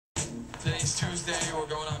Today's Tuesday. We're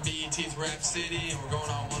going on BET's Rap City, and we're going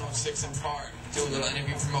on 106 in Park. Do a little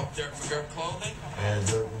interview from Mc Girt Clothing. Yeah,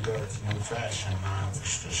 Mc Girt's new fashion, man.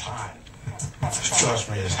 It's hot. Trust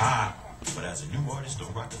me, it's hot. But as a new artist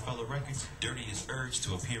on Rocawear Records, Dirty is urged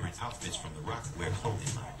to appear in outfits from the Rocawear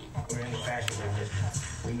clothing line. We're in the fashion business.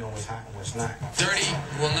 We know what's hot and what's not. Dirty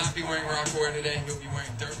will not be wearing Rocawear today. He'll be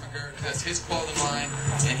wearing Mc Girt. That's his clothing line,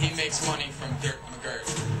 and he makes money from Mc Girt.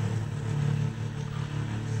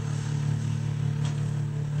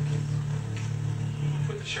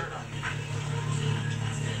 Put the shirt on.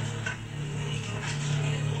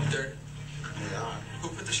 Dirty. Yeah. Who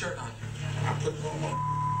put the shirt on? I put it on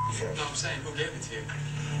my shirt. No, I'm saying, who gave it to you?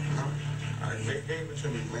 They gave it to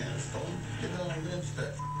me, man. Don't get on this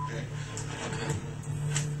stuff. Okay. Okay.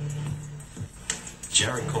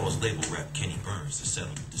 Jared calls label rep Kenny Burns to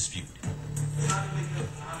settle the dispute. It's not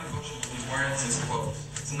negotiable. He's wearing his clothes.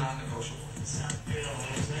 It's not negotiable.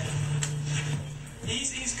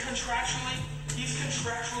 He's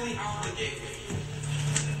contractually obligated.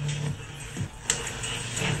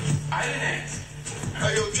 I didn't ask.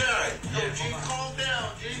 Hey, yo, Jared. Yo, Yeah, G, calm down,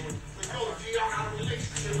 G. Yo, G, I got a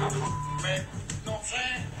relationship with you, man. You know what I'm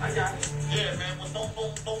saying? I got it. Yeah, man. But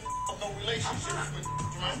no relationship with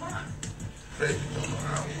you, man. Crazy, don't know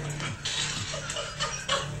how.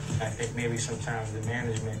 I think maybe sometimes the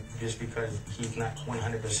management, just because he's not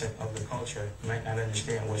 100% of the culture, might not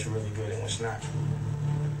understand what's really good and what's not.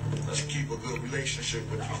 Let's keep a good relationship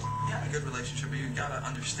with you. Yeah, a good relationship, but you gotta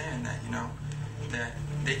understand that, you know, that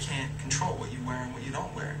they can't control what you wear and what you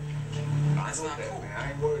don't wear. That's not cool. Man.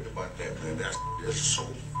 I ain't worried about that, man. That's so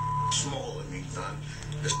small to me, son.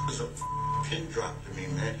 This is a pin drop to me,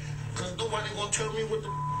 man. Because nobody gonna tell me what to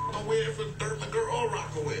wear if it's Mc Girt or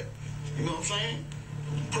Rocawear. You know what I'm saying?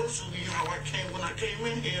 Personally, how I came when I came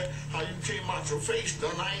in here, how you came out your face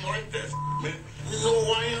done, I ain't like that, man. You know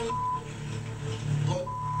who I am?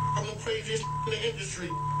 I'm the craziest in the industry.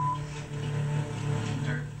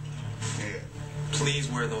 Dirt. Yeah,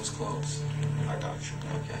 Please wear those clothes. I got you.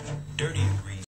 Okay. Dirty agrees.